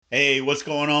Hey, what's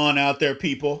going on out there,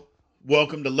 people?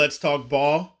 Welcome to Let's Talk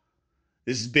Ball.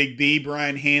 This is Big B,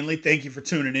 Brian Hanley. Thank you for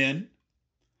tuning in.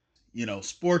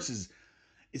 Sports is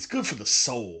it's good for the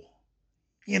soul.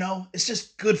 It's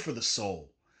just good for the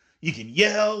soul. You can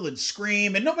yell and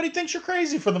scream, and nobody thinks you're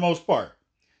crazy for the most part.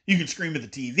 You can scream at the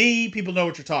TV, people know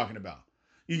what you're talking about.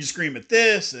 You can scream at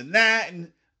this and that, and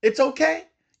it's okay.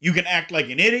 You can act like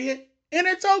an idiot, and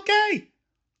it's okay.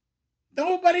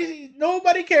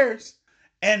 Nobody cares.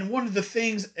 And one of the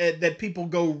things that people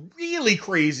go really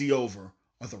crazy over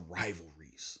are the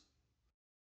rivalries.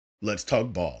 Let's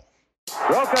talk ball.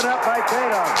 Broken up by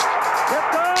Tatum.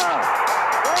 Tipped off.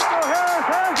 Rachel Harris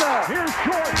has it. Here's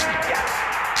Jordan. Yes.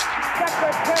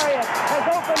 Secretariat has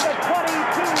opened a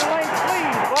 22-length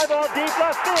lead. Fly ball deep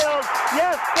left field.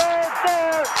 Yes, there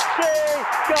she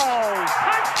goes.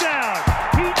 Touchdown.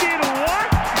 He did what?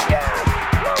 Yes.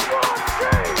 LeBron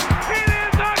James. It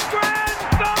is a grand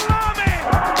salami.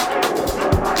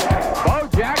 Bo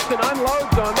Jackson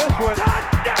unloads on this one.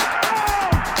 Touchdown.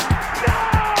 No.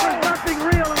 There's nothing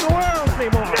real in the world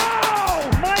anymore. No.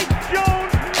 Mike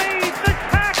Jones made the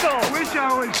tackle. Wish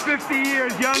I was 50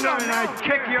 years younger and I'd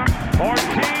kick you.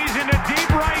 Ortiz in the deep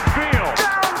right field.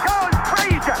 Down goes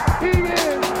Frazier. He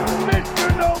is Mr.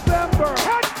 November.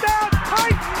 Touchdown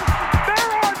Titans. There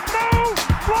are no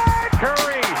flags.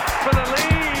 Curry for the lead.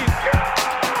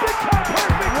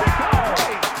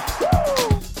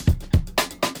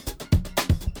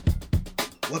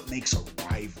 What makes a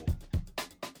rival?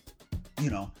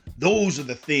 Those are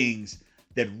the things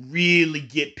that really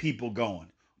get people going.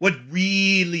 What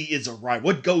really is a rival?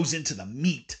 What goes into the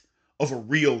meat of a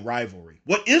real rivalry?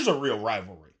 What is a real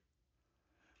rivalry?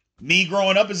 Me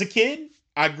growing up as a kid,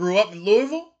 I grew up in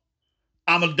Louisville.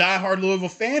 I'm a diehard Louisville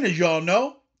fan, as y'all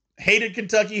know. Hated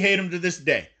Kentucky, hate them to this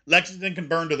day. Lexington can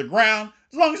burn to the ground.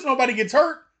 As long as nobody gets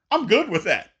hurt, I'm good with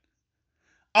that.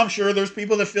 I'm sure there's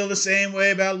people that feel the same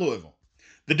way about Louisville.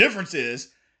 The difference is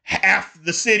half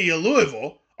the city of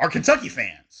Louisville are Kentucky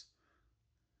fans.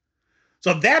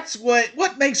 So that's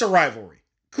what makes a rivalry.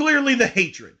 Clearly the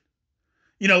hatred.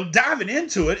 Diving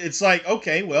into it, it's like,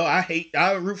 okay, well,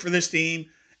 I root for this team,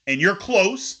 and you're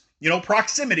close.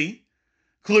 Proximity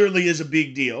clearly is a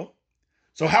big deal.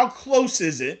 So how close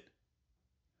is it?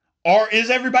 Or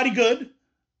is everybody good?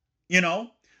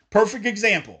 Perfect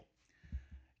example.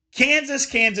 Kansas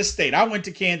State. I went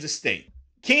to Kansas State.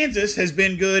 Kansas has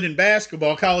been good in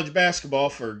basketball, college basketball,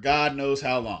 for God knows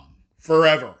how long.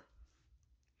 Forever.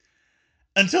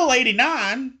 Until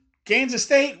 89, Kansas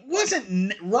State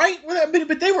wasn't right with that,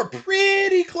 but they were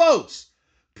pretty close.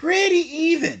 Pretty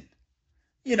even.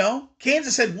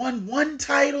 Kansas had won one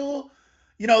title.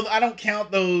 I don't count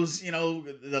those,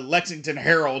 the Lexington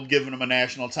Herald giving them a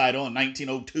national title in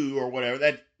 1902 or whatever.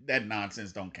 That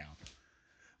nonsense don't count.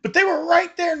 But they were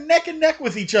right there neck and neck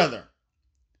with each other.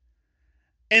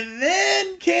 And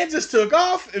then Kansas took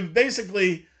off, and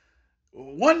basically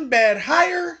one bad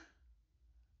hire,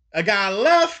 a guy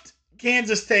left,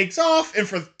 Kansas takes off, and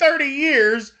for 30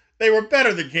 years, they were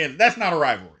better than Kansas. That's not a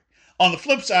rivalry. On the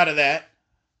flip side of that,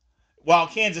 while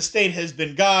Kansas State has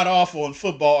been god-awful in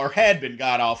football, or had been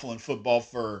god-awful in football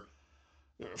for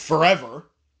forever,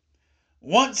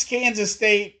 once Kansas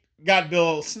State got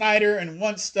Bill Snyder, and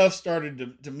once stuff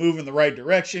started to move in the right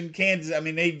direction, Kansas,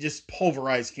 they just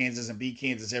pulverized Kansas and beat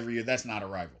Kansas every year. That's not a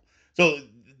rival. So,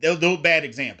 they're a bad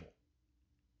example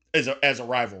as a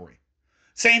rivalry.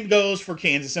 Same goes for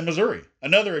Kansas and Missouri.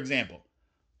 Another example.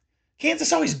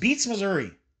 Kansas always beats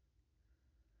Missouri.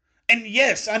 And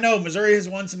yes, I know Missouri has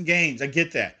won some games. I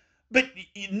get that. But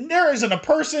there isn't a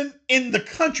person in the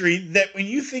country that when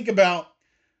you think about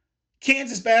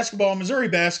Kansas basketball and Missouri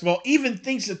basketball even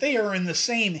thinks that they are in the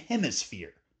same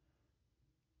hemisphere.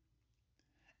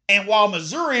 And while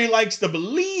Missouri likes to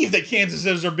believe that Kansas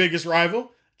is their biggest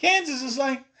rival, Kansas is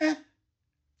like,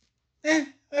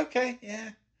 okay,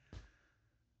 yeah.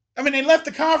 They left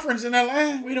the conference and they're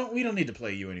like, we don't need to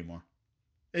play you anymore.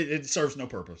 It serves no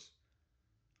purpose.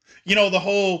 The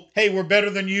whole, hey, we're better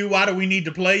than you, why do we need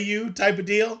to play you type of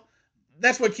deal?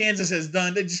 That's what Kansas has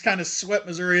done. They just kind of swept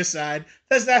Missouri aside.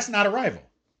 That's not a rival.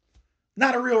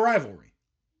 Not a real rivalry.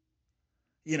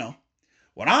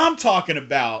 What I'm talking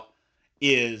about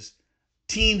is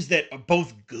teams that are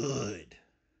both good.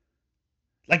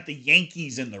 Like the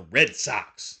Yankees and the Red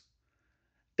Sox.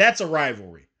 That's a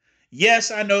rivalry.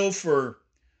 Yes, I know for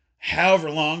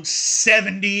however long,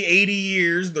 70, 80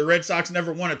 years, the Red Sox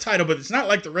never won a title, but it's not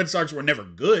like the Red Sox were never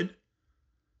good.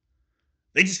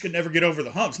 They just could never get over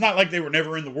the hump. It's not like they were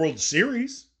never in the World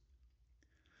Series.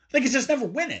 They could just never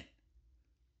win it.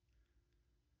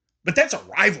 But that's a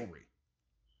rivalry.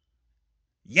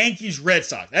 Yankees, Red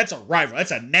Sox. That's a rivalry.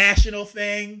 That's a national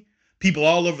thing. People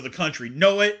all over the country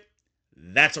know it.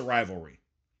 That's a rivalry.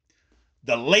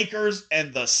 The Lakers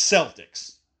and the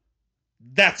Celtics.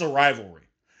 That's a rivalry.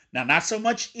 Now, not so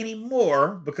much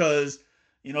anymore because,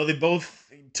 they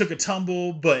both took a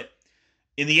tumble, but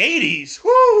in the 80s,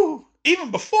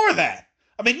 even before that,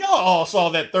 y'all all saw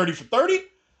that 30 for 30.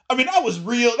 That was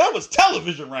real. That was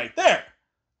television right there.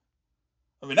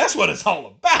 That's what it's all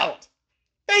about.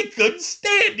 They couldn't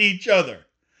stand each other.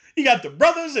 You got the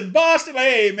brothers in Boston. Like,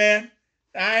 hey, man,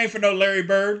 I ain't for no Larry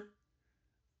Bird.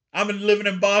 I'm living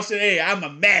in Boston. Hey, I'm a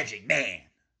Magic man.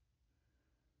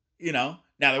 Now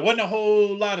there wasn't a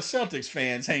whole lot of Celtics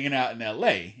fans hanging out in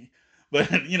L.A., but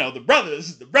the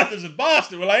brothers in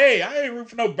Boston were like, hey, I ain't rooting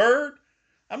for no Bird.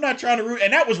 I'm not trying to root,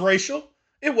 and that was racial.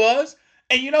 It was,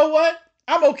 and you know what?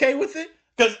 I'm okay with it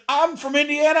because I'm from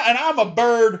Indiana and I'm a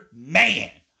Bird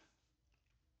man.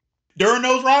 During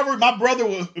those rivalries, my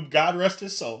brother, God rest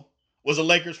his soul, was a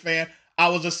Lakers fan. I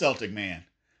was a Celtic man.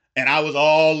 And I was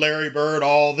all Larry Bird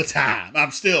all the time.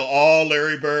 I'm still all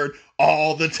Larry Bird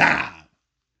all the time.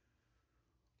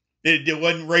 It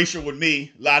wasn't racial with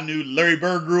me. I knew Larry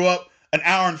Bird grew up an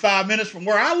hour and 5 minutes from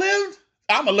where I lived.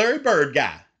 I'm a Larry Bird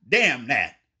guy. Damn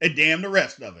that. And damn the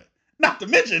rest of it. Not to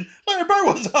mention, Larry Bird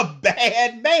was a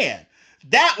bad man.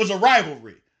 That was a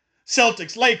rivalry.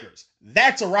 Celtics-Lakers.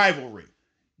 That's a rivalry.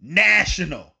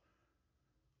 National.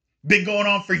 Been going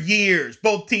on for years.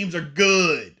 Both teams are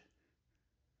good.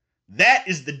 That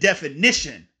is the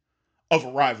definition of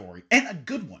a rivalry, and a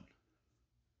good one.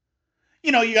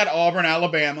 You got Auburn,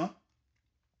 Alabama,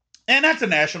 and that's a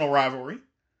national rivalry.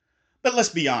 But let's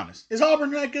be honest. Is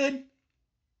Auburn that good?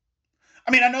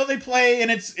 I know they play,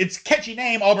 and it's catchy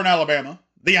name, Auburn, Alabama,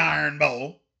 the Iron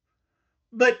Bowl.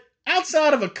 But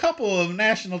outside of a couple of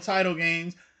national title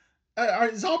games,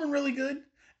 is Auburn really good?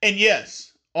 And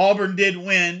yes, Auburn did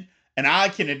win, and I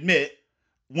can admit,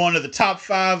 one of the top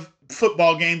 5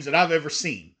 football games that I've ever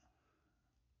seen.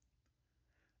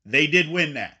 They did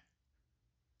win that.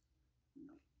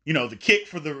 The kick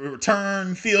for the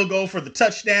return, field goal for the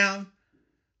touchdown.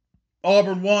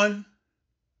 Auburn won.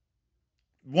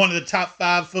 One of the top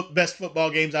 5 best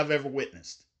football games I've ever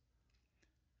witnessed.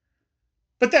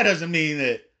 But that doesn't mean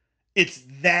that it's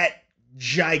that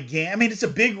gigantic. It's a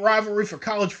big rivalry for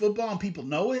college football and people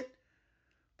know it.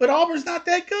 But Auburn's not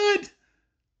that good.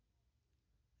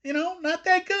 Not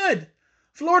that good.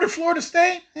 Florida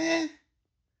State,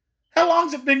 How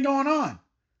long's it been going on?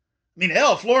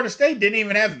 Hell, Florida State didn't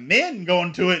even have men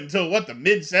going to it until, the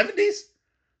mid-70s?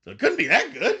 So it couldn't be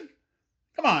that good.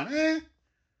 Come on,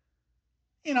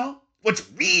 What's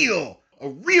real? A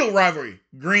real rivalry.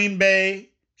 Green Bay,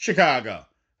 Chicago.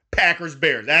 Packers,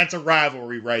 Bears. That's a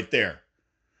rivalry right there.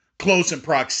 Close in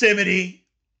proximity.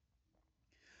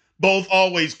 Both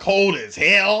always cold as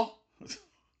hell.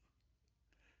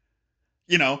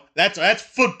 That's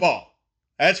football.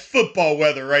 That's football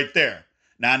weather right there.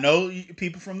 Now, I know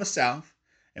people from the South,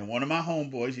 and one of my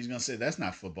homeboys, he's going to say, that's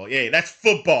not football. Yeah, that's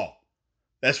football.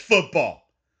 That's football.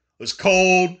 It's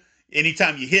cold.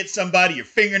 Anytime you hit somebody, your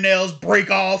fingernails break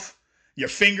off. Your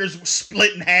fingers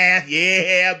split in half.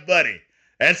 Yeah, buddy.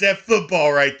 That's that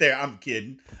football right there. I'm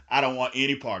kidding. I don't want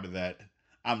any part of that.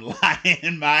 I'm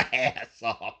lying my ass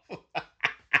off. Woo!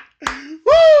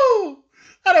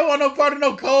 I don't want no part of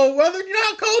no cold weather. You know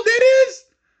how cold that is?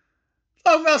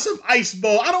 Talking about some ice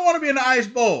bowl. I don't want to be in the ice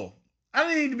bowl.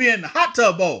 I need to be in the hot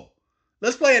tub bowl.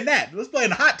 Let's play in that. Let's play in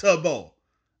the hot tub bowl.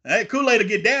 That Kool-Aid will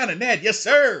get down in that. Yes,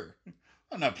 sir.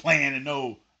 I'm not playing in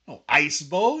no ice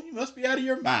bowl. You must be out of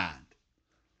your mind.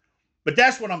 But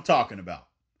that's what I'm talking about.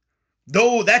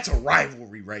 Though that's a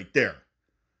rivalry right there.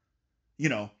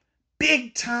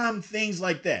 Big time things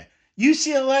like that.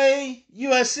 UCLA,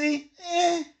 USC,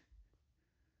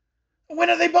 When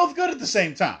are they both good at the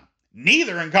same time?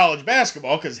 Neither in college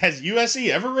basketball, because has USC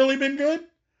ever really been good?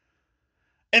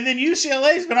 And then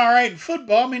UCLA's been all right in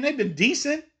football. They've been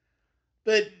decent.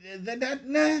 But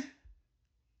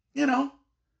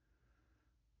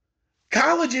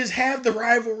colleges have the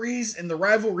rivalries and the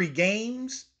rivalry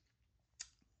games,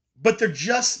 but they're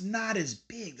just not as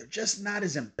big. They're just not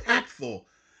as impactful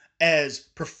as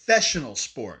professional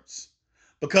sports.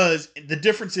 Because the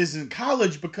difference is in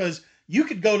college, because you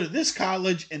could go to this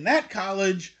college and that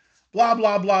college, blah,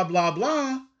 blah, blah, blah,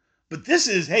 blah. But this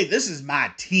is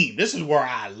my team. This is where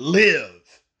I live.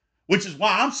 Which is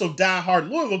why I'm so diehard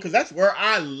Louisville, because that's where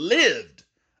I lived.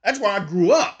 That's where I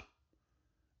grew up.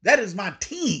 That is my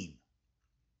team.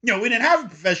 We didn't have a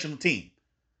professional team.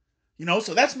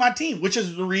 So that's my team, which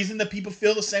is the reason that people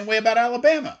feel the same way about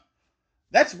Alabama.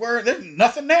 That's where there's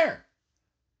nothing there.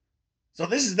 So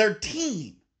this is their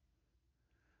team.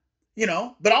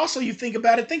 But also you think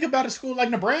about a school like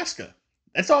Nebraska.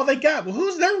 That's all they got. Well,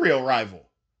 who's their real rival?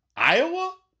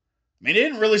 Iowa? I mean, they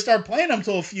didn't really start playing them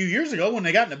until a few years ago when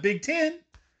they got in the Big Ten.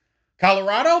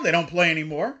 Colorado, they don't play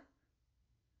anymore.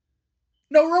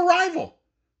 No real rival.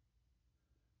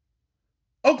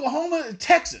 Oklahoma,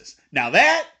 Texas. Now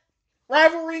that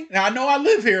rivalry, now I know I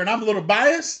live here and I'm a little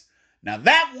biased. Now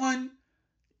that one,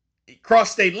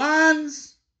 cross state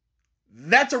lines,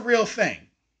 that's a real thing.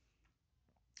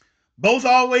 Both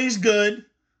always good.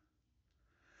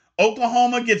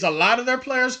 Oklahoma gets a lot of their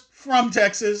players from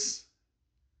Texas.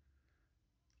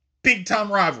 Big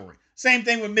time rivalry. Same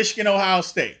thing with Michigan, Ohio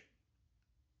State.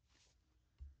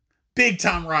 Big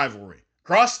time rivalry.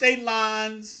 Cross state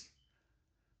lines.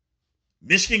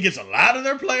 Michigan gets a lot of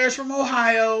their players from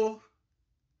Ohio.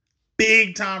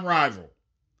 Big time rival.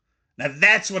 Now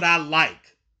that's what I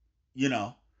like,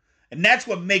 and that's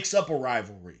what makes up a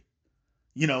rivalry.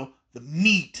 The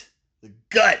meat, the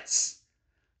guts,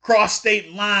 cross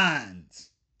state lines,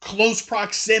 close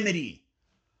proximity.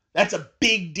 That's a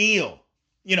big deal.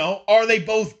 Are they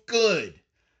both good?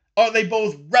 Are they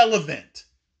both relevant?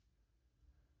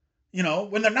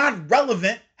 When they're not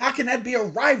relevant, how can that be a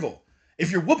rival? If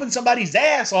you're whooping somebody's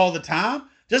ass all the time,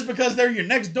 just because they're your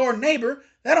next door neighbor,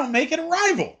 that don't make it a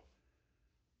rival.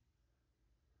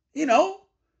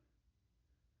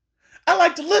 I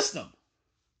like to list them.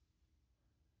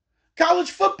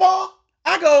 College football,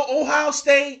 I go Ohio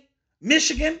State,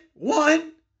 Michigan,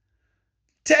 1,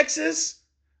 Texas,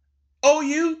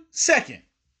 OU, 2nd.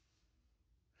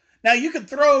 Now, you could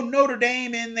throw Notre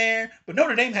Dame in there, but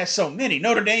Notre Dame has so many.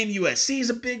 Notre Dame, USC is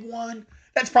a big one.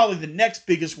 That's probably the next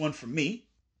biggest one for me.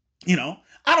 I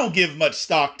don't give much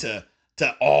stock to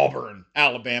Auburn,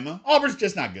 Alabama. Auburn's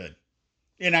just not good.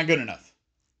 You're not good enough.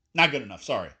 Not good enough,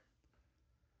 sorry.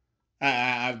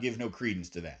 I give no credence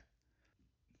to that.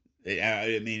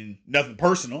 I mean, nothing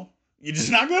personal. You're just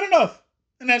not good enough.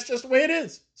 And that's just the way it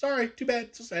is. Sorry, too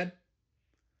bad, so sad.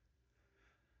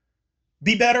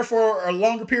 Be better for a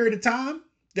longer period of time,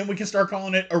 then we can start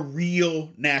calling it a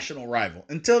real national rival.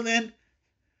 Until then,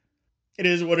 it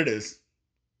is what it is.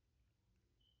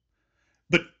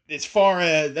 But as far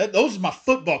as that, those are my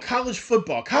football,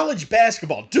 college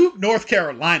basketball, Duke, North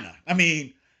Carolina. I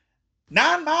mean,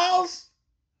 9 miles?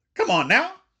 Come on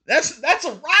now. That's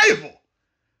a rival.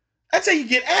 That's how you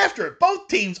get after it. Both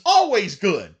teams always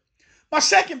good. My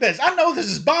second best, I know this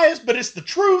is biased, but it's the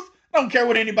truth. I don't care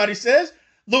what anybody says.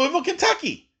 Louisville,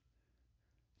 Kentucky.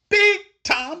 Big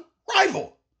time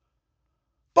rival.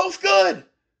 Both good.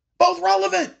 Both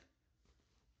relevant.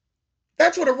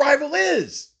 That's what a rival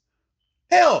is.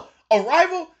 Hell, a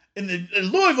rival in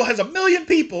Louisville has 1 million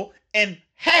people and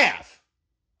half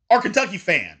are Kentucky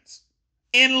fans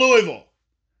in Louisville.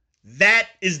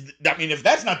 If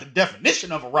that's not the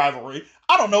definition of a rivalry,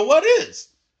 I don't know what is.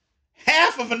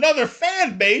 Half of another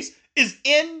fan base is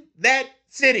in that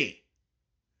city.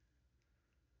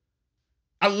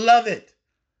 I love it.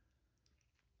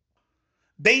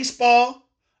 Baseball,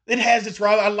 it has its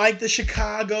rivalry. I like the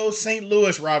Chicago-St.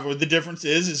 Louis rivalry. The difference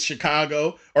is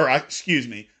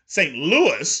St.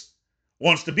 Louis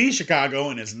wants to be Chicago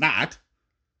and is not.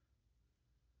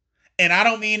 And I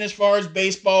don't mean as far as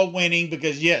baseball winning,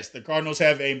 because yes, the Cardinals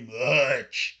have a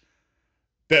much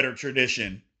better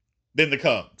tradition than the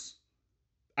Cubs.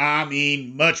 I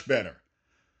mean, much better.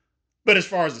 But as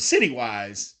far as the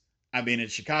city-wise, I mean,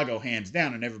 it's Chicago hands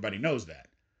down, and everybody knows that.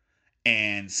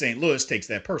 And St. Louis takes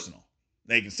that personal.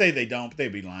 They can say they don't, but they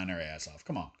be lying their ass off.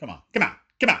 Come on.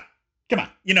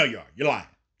 You know you are. You're lying.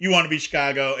 You want to be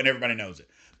Chicago, and everybody knows it.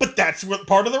 But that's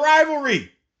part of the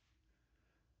rivalry.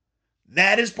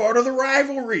 That is part of the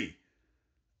rivalry.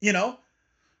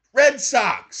 Red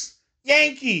Sox,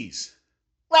 Yankees,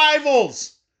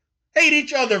 rivals, hate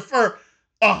each other for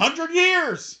 100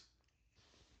 years.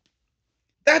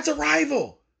 That's a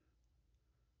rival.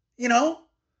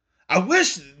 I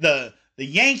wish the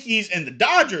Yankees and the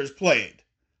Dodgers played.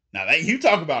 Now, that you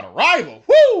talk about a rival.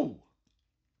 Whoo!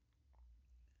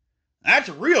 That's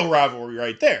a real rivalry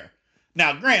right there.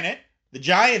 Now, granted, the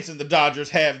Giants and the Dodgers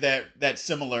have that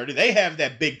similarity. They have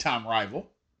that big-time rival.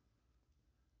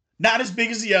 Not as big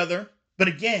as the other, but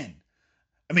again,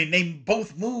 I mean, they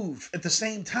both moved at the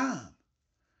same time.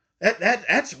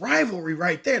 That's rivalry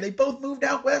right there. They both moved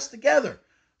out west together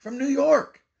from New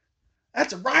York.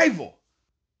 That's a rival.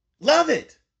 Love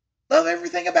it. Love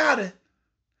everything about it.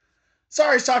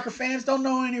 Sorry, soccer fans, don't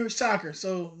know any soccer,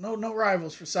 so no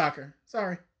rivals for soccer.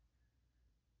 Sorry.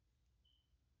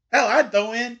 Hell, I'd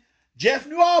throw in Jeff,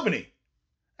 New Albany.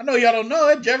 I know y'all don't know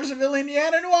it. Jeffersonville,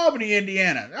 Indiana, New Albany,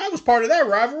 Indiana. I was part of that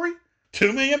rivalry.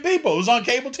 2 million people. It was on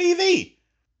cable TV.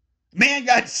 Man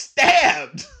got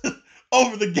stabbed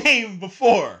over the game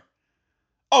before.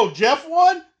 Oh, Jeff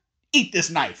won? Eat this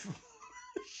knife.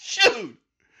 Shoot.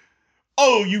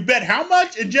 Oh, you bet how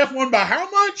much? And Jeff won by how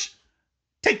much?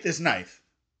 Take this knife.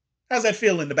 How's that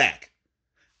feel in the back?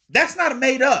 That's not a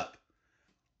made up.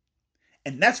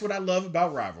 And that's what I love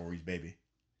about rivalries, baby.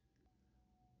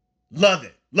 Love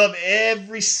it. Love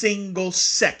every single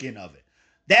second of it.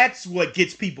 That's what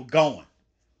gets people going.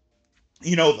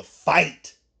 You know, the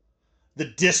fight, the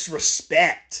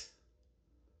disrespect,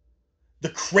 the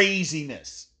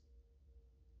craziness.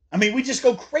 I mean, we just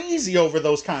go crazy over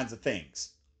those kinds of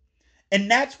things. And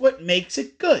that's what makes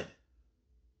it good.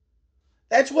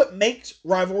 That's what makes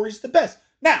rivalries the best.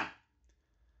 Now,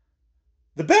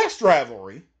 the best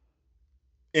rivalry,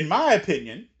 in my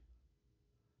opinion,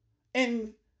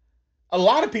 in a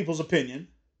lot of people's opinion,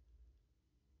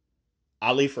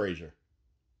 Ali Frazier.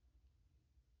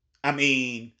 I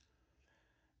mean,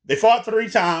 they fought 3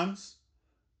 times.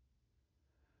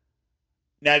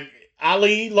 Now,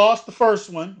 Ali lost the first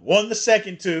one, won the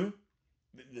second 2.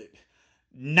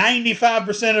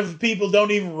 95% of people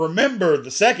don't even remember the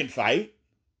second fight.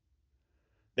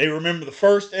 They remember the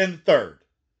first and the third.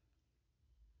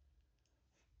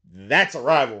 That's a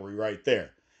rivalry right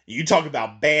there. You talk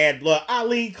about bad blood.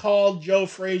 Ali called Joe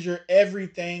Frazier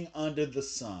everything under the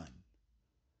sun.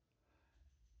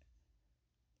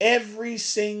 Every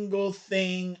single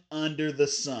thing under the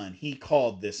sun, he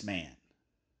called this man.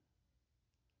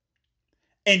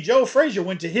 And Joe Frazier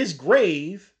went to his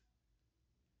grave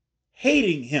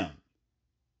hating him.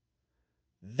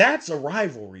 That's a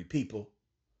rivalry, people.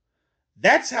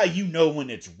 That's how you know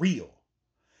when it's real.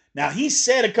 Now, he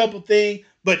said a couple things,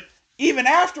 but even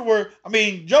afterward, I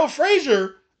mean, Joe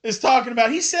Frazier is talking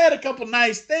about, he said a couple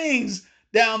nice things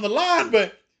down the line,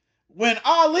 but when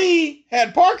Ali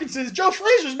had Parkinson's, Joe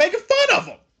Frazier's making fun of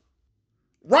him.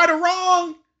 Right or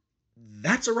wrong,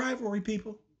 that's a rivalry,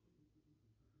 people.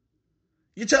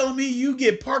 You're telling me you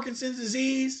get Parkinson's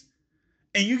disease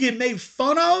and you get made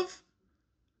fun of?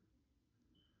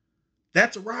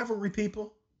 That's a rivalry,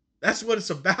 people. That's what it's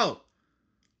about.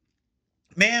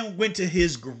 Man went to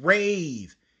his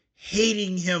grave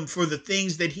hating him for the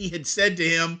things that he had said to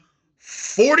him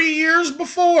 40 years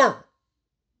before.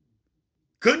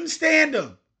 Couldn't stand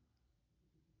him.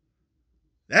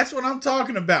 That's what I'm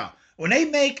talking about. When they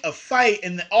make a fight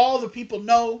and all the people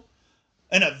know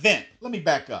an event. Let me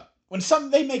back up. When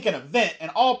they make an event and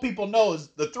all people know is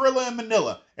the Thriller in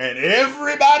Manila and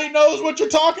everybody knows what you're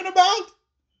talking about,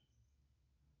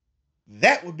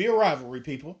 that would be a rivalry,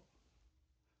 people.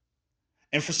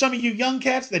 And for some of you young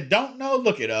cats that don't know,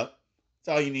 look it up.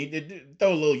 That's all you need to do.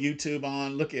 Throw a little YouTube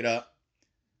on, look it up.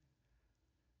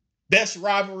 Best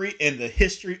rivalry in the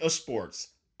history of sports.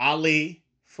 Ali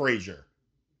Frazier.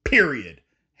 Period.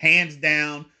 Hands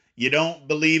down. You don't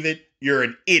believe it, you're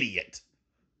an idiot.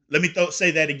 Let me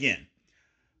say that again.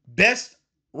 Best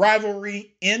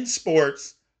rivalry in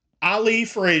sports. Ali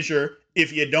Frazier.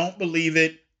 If you don't believe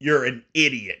it, you're an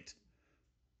idiot.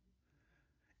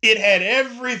 It had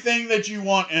everything that you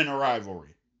want in a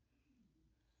rivalry.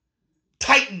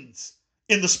 Titans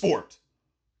in the sport.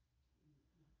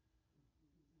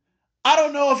 I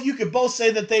don't know if you could both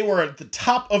say that they were at the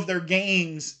top of their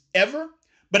games ever,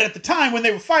 but at the time when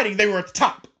they were fighting, they were at the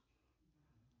top.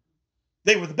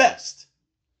 They were the best.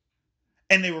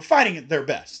 And they were fighting at their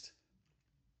best.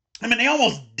 I mean, they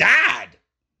almost died.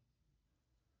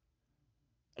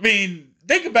 I mean,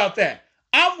 think about that.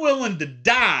 I'm willing to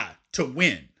die to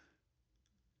win.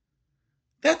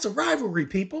 That's a rivalry,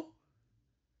 people.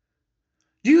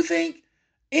 Do you think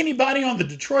anybody on the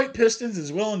Detroit Pistons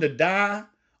is willing to die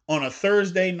on a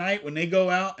Thursday night when they go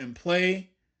out and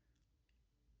play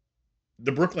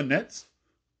the Brooklyn Nets?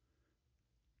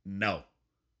 No.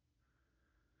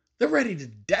 They're ready to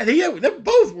die. They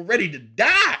both were ready to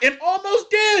die and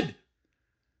almost did.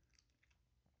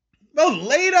 Both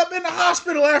laid up in the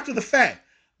hospital after the fact.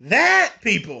 That,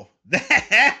 people,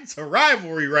 that's a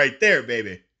rivalry right there,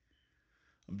 baby.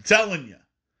 I'm telling you.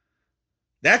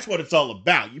 That's what it's all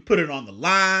about. You put it on the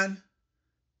line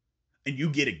and you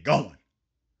get it going.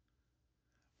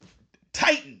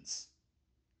 Titans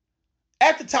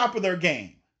at the top of their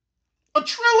game. A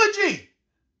trilogy.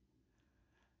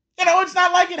 You know, it's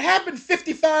not like it happened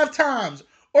 55 times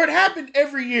or it happened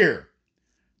every year.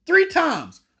 3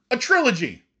 times. A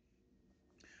trilogy.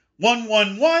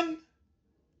 1-1-1.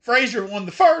 Frazier won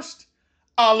the first.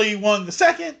 Ali won the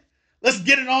second. Let's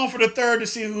get it on for the third to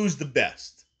see who's the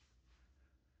best.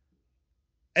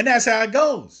 And that's how it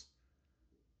goes.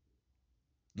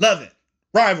 Love it.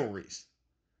 Rivalries.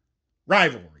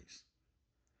 Rivalries.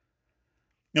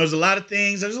 There's a lot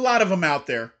of them out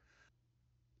there.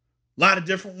 A lot of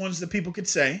different ones that people could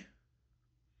say.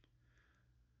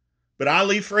 But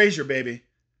Ali Frazier, baby.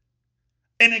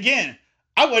 And again,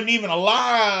 I wasn't even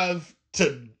alive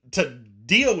to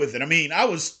deal with it. I mean, I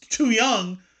was too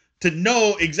young to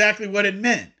know exactly what it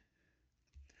meant.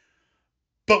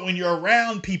 But when you're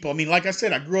around people, I mean, like I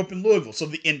said, I grew up in Louisville. So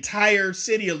the entire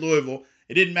city of Louisville,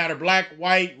 it didn't matter black,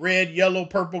 white, red, yellow,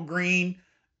 purple, green.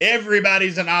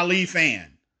 Everybody's an Ali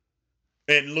fan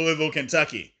in Louisville,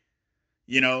 Kentucky.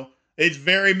 You know, it's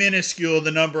very minuscule, the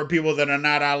number of people that are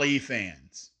not Ali fans.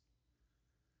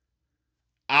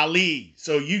 Ali.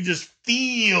 So you just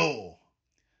feel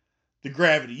the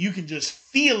gravity. You can just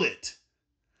feel it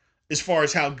as far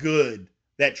as how good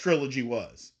that trilogy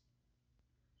was.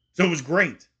 So it was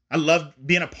great. I loved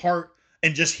being a part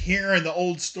and just hearing the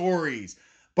old stories,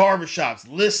 barbershops,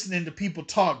 listening to people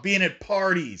talk, being at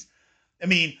parties. I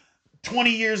mean,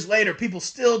 20 years later, people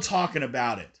still talking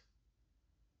about it.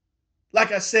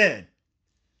 Like I said,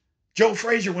 Joe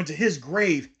Frazier went to his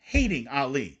grave hating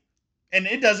Ali. And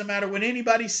it doesn't matter what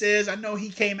anybody says. I know he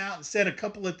came out and said a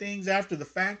couple of things after the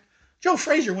fact. Joe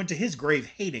Frazier went to his grave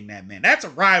hating that man. That's a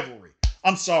rivalry.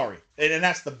 I'm sorry. And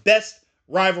that's the best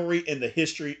rivalry in the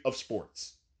history of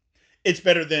sports. It's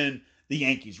better than the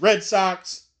Yankees, Red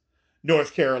Sox,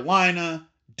 North Carolina,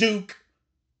 Duke,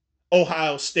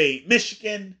 Ohio State,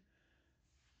 Michigan.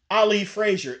 Ali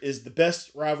Frazier is the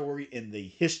best rivalry in the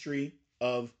history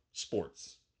of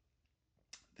sports.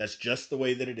 That's just the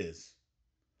way that it is.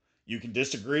 You can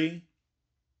disagree.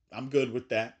 I'm good with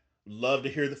that. Love to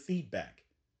hear the feedback.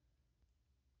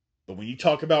 But when you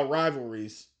talk about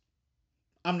rivalries,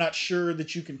 I'm not sure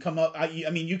that you can come up. I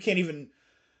mean, you can't even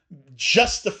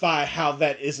justify how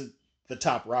that isn't the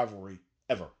top rivalry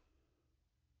ever.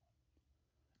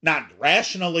 Not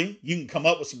rationally. You can come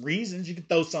up with some reasons. You can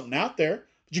throw something out there.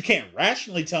 But you can't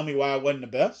rationally tell me why it wasn't the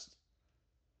best.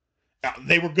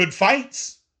 They were good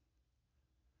fights.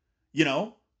 You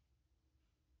know.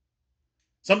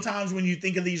 Sometimes when you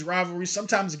think of these rivalries,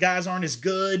 sometimes the guys aren't as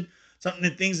good. Something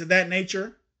and things of that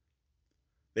nature.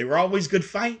 They were always good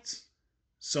fights.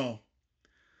 So,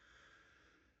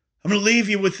 I'm going to leave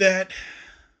you with that.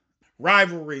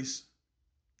 Rivalries.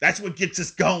 That's what gets us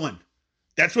going.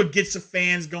 That's what gets the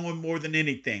fans going more than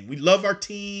anything. We love our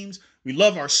teams. We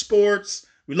love our sports.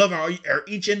 We love our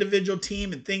each individual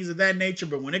team and things of that nature.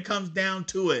 But when it comes down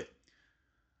to it,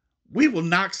 we will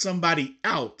knock somebody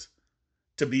out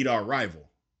to beat our rival.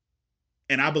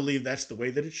 And I believe that's the way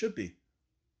that it should be.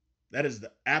 That is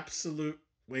the absolute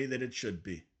way that it should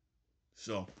be.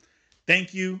 So,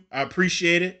 thank you. I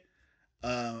appreciate it.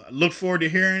 I look forward to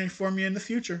hearing from you in the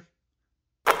future.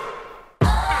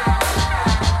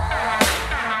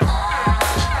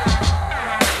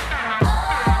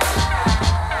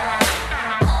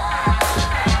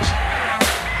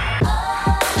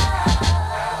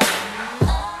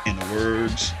 In the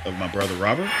words of my brother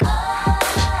Robert,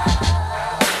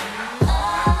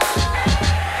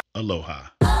 aloha.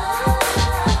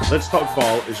 Let's Talk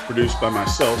Ball is produced by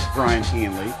myself, Brian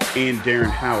Hanley, and Darren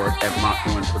Howard at Mach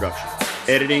 1 Productions.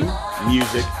 Editing,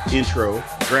 music, intro,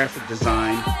 graphic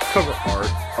design, cover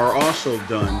art are also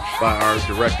done by our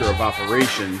Director of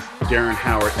Operations, Darren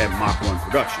Howard at Mach 1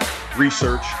 Productions.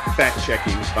 Research,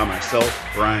 fact-checking by myself,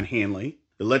 Brian Hanley.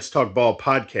 The Let's Talk Ball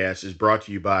podcast is brought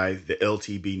to you by the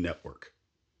LTB Network.